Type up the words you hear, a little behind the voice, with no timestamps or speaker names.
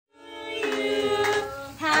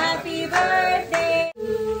birthday!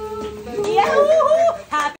 Yahoo!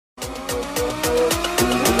 Happy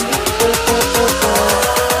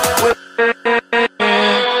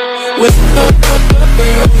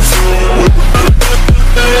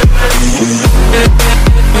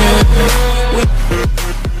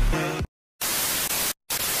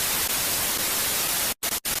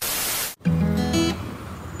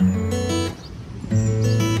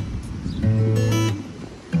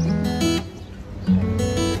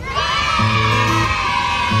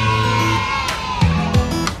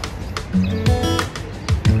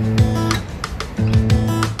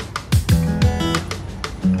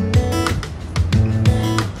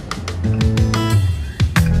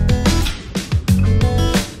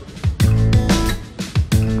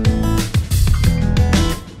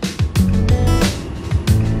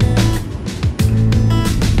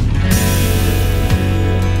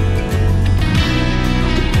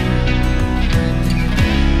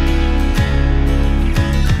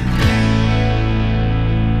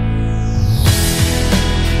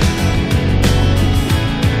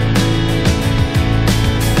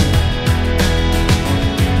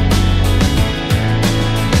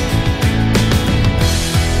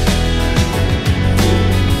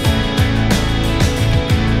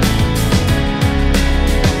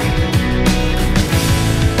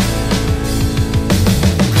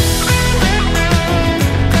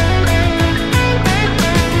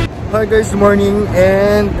Hi guys, good morning,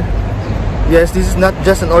 and yes, this is not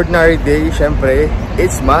just an ordinary day, syempre,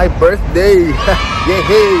 it's my birthday!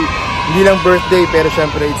 Yay! Hindi lang birthday, pero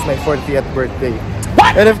syempre, it's my 40th birthday.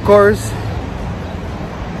 What? And of course,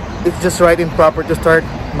 it's just right and proper to start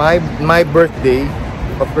my birthday,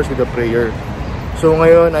 of course, with a prayer. So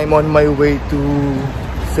ngayon, I'm on my way to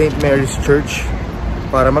St. Mary's Church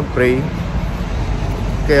para mag-pray.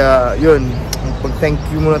 Kaya yun, pag-thank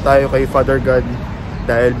you muna tayo kay Father God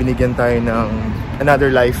dahil binigyan tayo ng another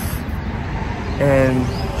life. And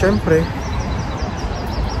syempre,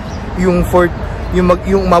 yung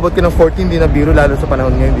umabot ka ng 14 hindi na biro, lalo sa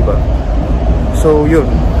panahon ngayon, di ba? So yun,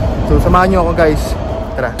 so samahan nyo ako guys,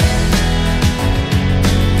 tara.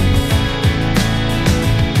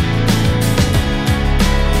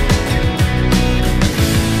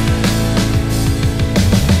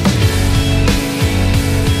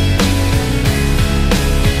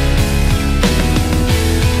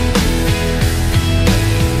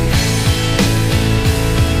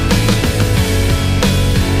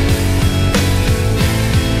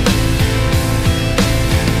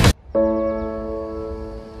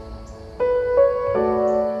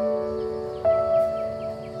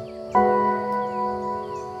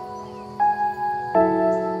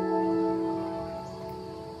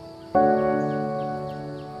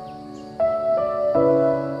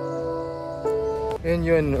 And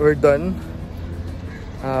yun, we're done.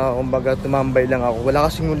 Kumbaga tumambay lang ako. Wala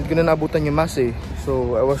kasing ulit ko na nabutan yung mass eh.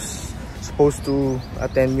 So I was supposed to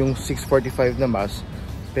attend yung 6:45 na mass.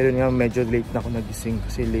 Pero nga medyo late na ako nagising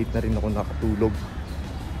kasi late na rin ako nakatulog.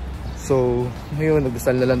 So ngayon,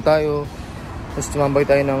 nagdasal na lang tayo. Tapos tumambay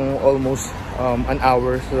tayo ng almost an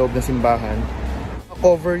hour sa loob ng simbahan.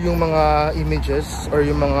 Cover yung mga images or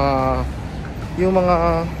yung mga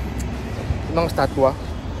statwa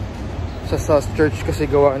sa church kasi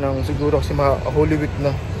gawa ng siguro kasi mga Holy Week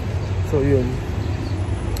na. So yun.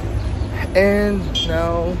 And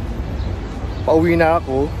now pauwi na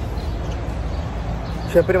ako.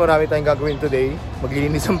 Syempre marami tayong gagawin today.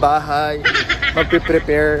 Maglilinis ng bahay,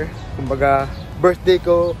 magpe-prepare, kumbaga birthday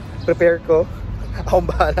ko, prepare ko. Akong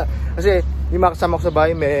bahala. Kasi yung mga kasama ko sa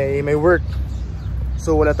bahay may work.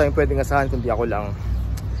 So wala tayong pwedeng asahan kundi ako lang.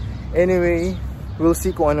 Anyway, we'll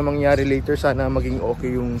see kung ano mangyari later. Sana maging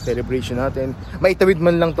okay yung celebration natin. Maitawid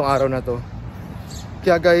man lang tong araw na to.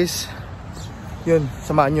 Kaya guys, yun,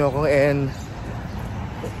 samahan nyo ako and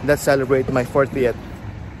let's celebrate my 40th.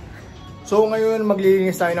 So ngayon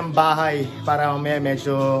maglilinis tayo ng bahay para mamaya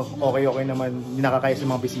medyo okay naman, hindi nakakaya sa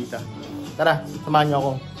mga bisita. Tara, samahan nyo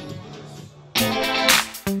ako.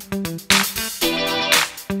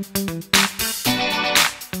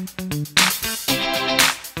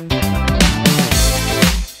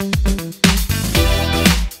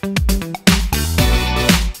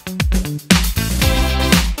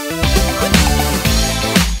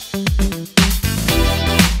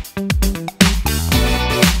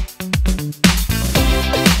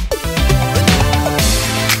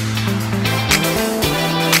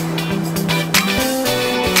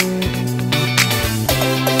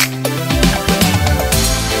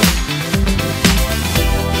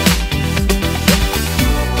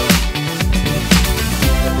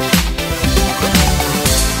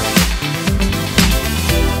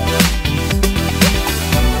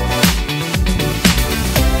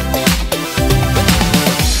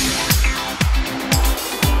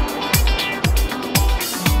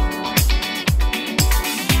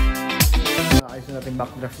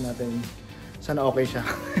 draft natin. Sana okay siya.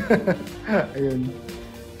 Ayun.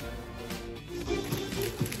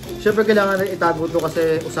 Siyempre kailangan rin itago to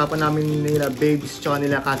kasi usapan namin nila Babes tsaka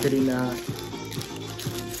nila Catherine na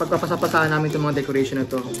pagpapasapasahan namin itong mga decoration na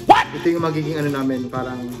to. Ito yung magiging ano namin,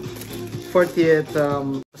 parang 40th,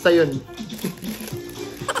 basta yun.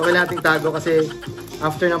 So kailangan natin itago kasi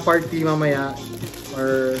after ng party mamaya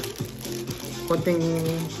or konting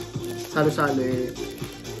salo-salo eh,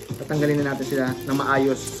 tatanggalin na natin sila ng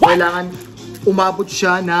maayos. So, kailangan umabot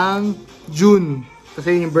siya ng June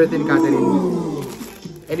kasi yun yung birthday ni Catherine.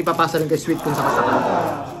 Eh di papasa rin kay Sweet kung sakasaka.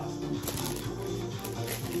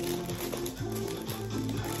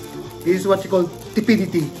 This is what you call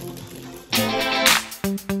tipidity.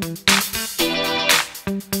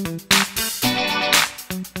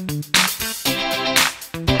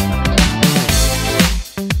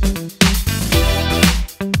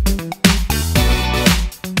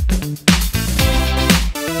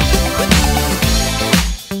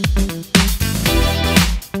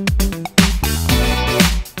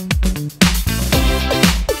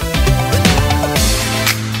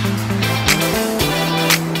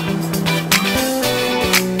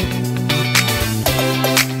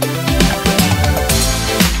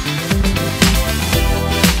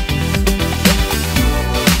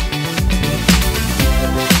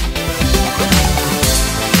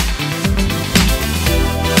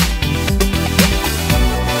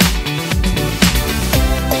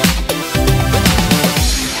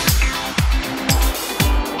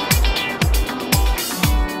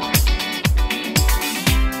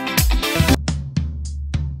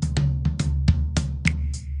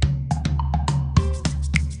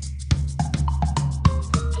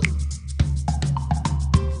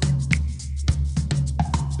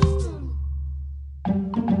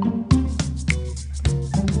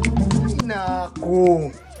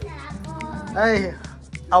 Ay,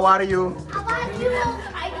 how are you?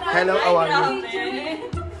 Hello, how are you?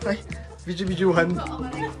 Ay, video-videohan.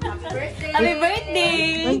 Happy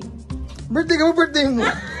birthday! Ay, birthday ka mo, birthday mo.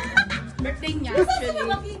 Birthday niya, actually.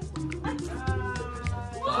 Happy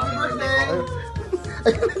birthday!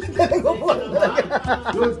 Ay, nagtalang ko po.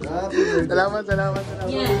 Salamat, salamat,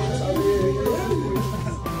 salamat.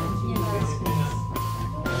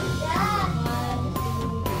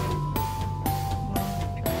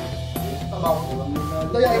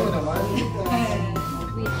 Dayain mo naman.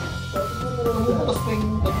 Butas pa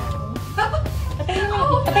yung... Patay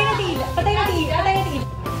na tiil. Patay na tiil. Patay na tiil.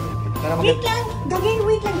 Wait lang. Gagawin,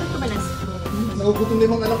 wait lang. Dito balas. Nagugutom na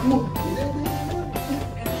yung mga anak mo.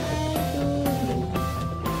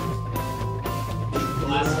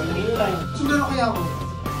 Sundan na kaya ako.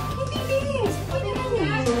 Hindi, bilis. Patay na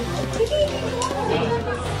niya. Hindi. Okay, yan.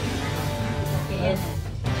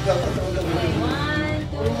 One,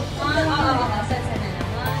 two, one. Saan na lang.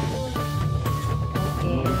 One, two.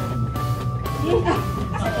 Okay.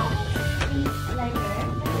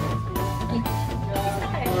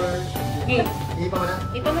 Okay. Ipa mo na?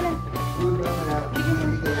 Ipa mo na.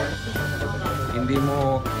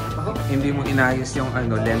 Hindi mo inayos yung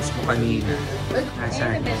lens mo kanina.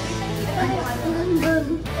 Nasaan?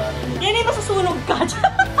 Yan ay masusunog ka.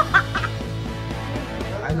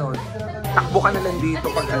 Takbo ka na lang dito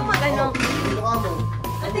pag Mag-ano?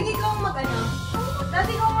 Dati ikaw mag-ano?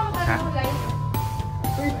 Dati ikaw mag-ano, guys?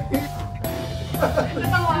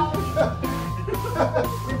 Natawa ako dito.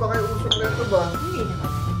 Hindi ba kayo usok na ito ba? Hindi naman.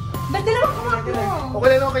 Ba't dalawang kamap mo? Okay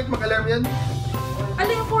lang ako kahit mag-alarm yan? Ano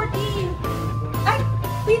yung 40? Ay!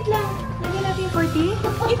 Wait lang. Lagyan natin yung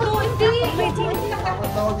 40? Ito, hindi. Wait,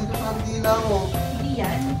 Dapat ako dito sa kandila mo. hindi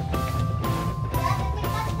yan.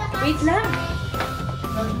 Wait lang.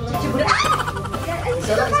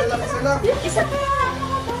 Isa lang, isa lang, isa lang. Isa pa!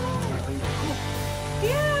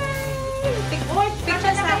 Yay!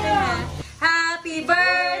 Picture sa atin ha. Happy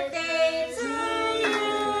birthday to you!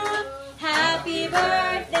 Happy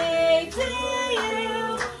birthday to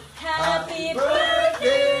you! Happy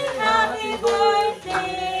birthday! Happy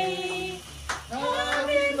birthday!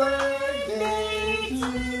 Happy birthday to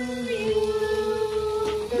you!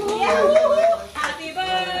 Yahoo! Happy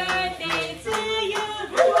birthday to you!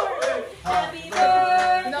 Happy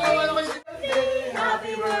birthday!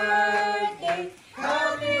 Happy birthday!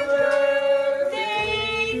 Happy birthday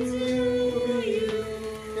to you!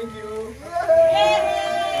 Thank you.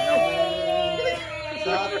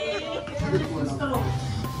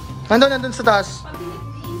 Nandun sa taas.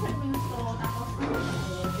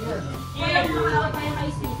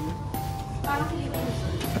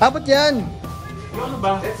 Abot yan.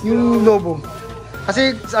 Yung lobo.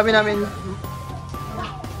 Kasi sabi namin,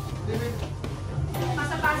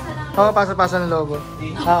 Pasa-pasa lang Oo, pasa-pasa ng logo.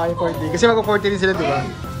 Ah, okay, 40. Kasi mag-40 din sila, di ba?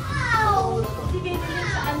 Wow! Sige din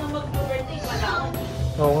sa ano mag-birthday wala ako.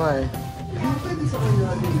 Oo nga eh.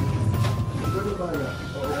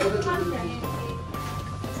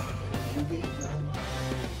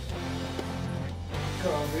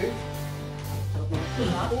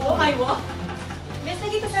 Oh my God! Miss,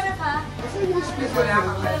 lagi ko sarap ha? Ay, lapis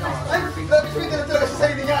na talaga siya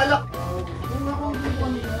sa'yo, hindi niya alak.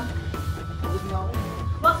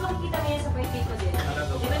 Wag makikita mo yan sa birthday ko din.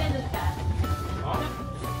 Di ba nandun ka?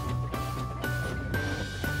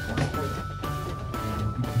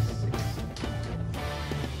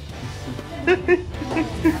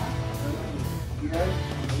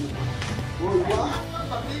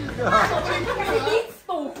 Dates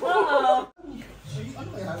po!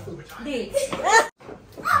 Dates!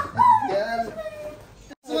 Yan.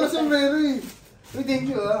 Gusto ko na sombrero eh. Uy, thank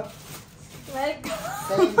you ah. Welcome!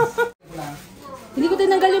 Thanks. Hindi ko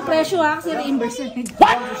tinanggal yung presyo ha, kasi reimburse na.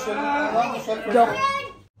 Joke.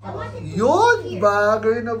 Yun!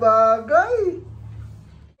 Bagay na bagay!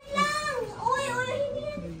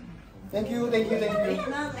 Thank you, thank you, thank you.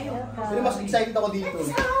 Pero mas excited ako dito.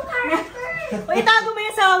 Uy, tago mo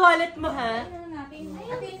yan sa wallet mo ha?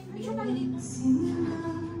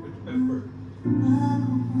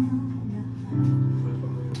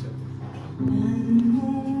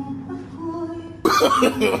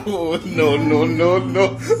 Oh, no, no, no, no.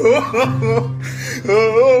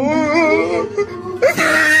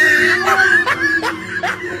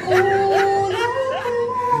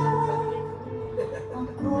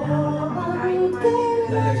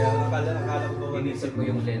 Inisip mo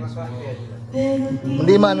yung lens mo.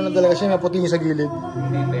 Hindi maano na talaga siya, maputi niya sa gilid.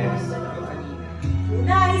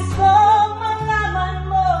 Nais kong malaman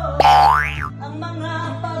mo ang mga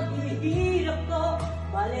paghihirap ko,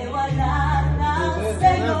 baliwala ng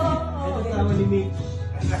sa'yo.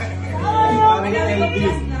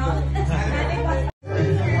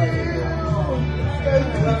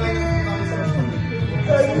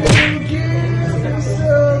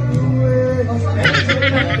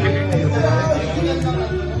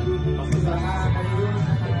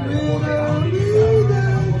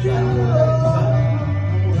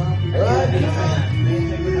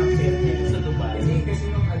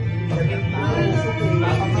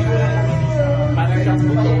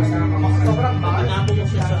 Sobrang makanabo mo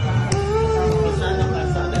siya sa isa ng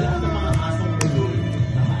kalsada. Lahat ng mga asong ulo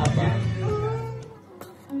na mahaba.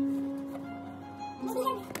 Hindi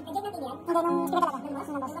yan. Hindi natin yan. Hindi nung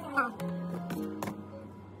pinadala ko.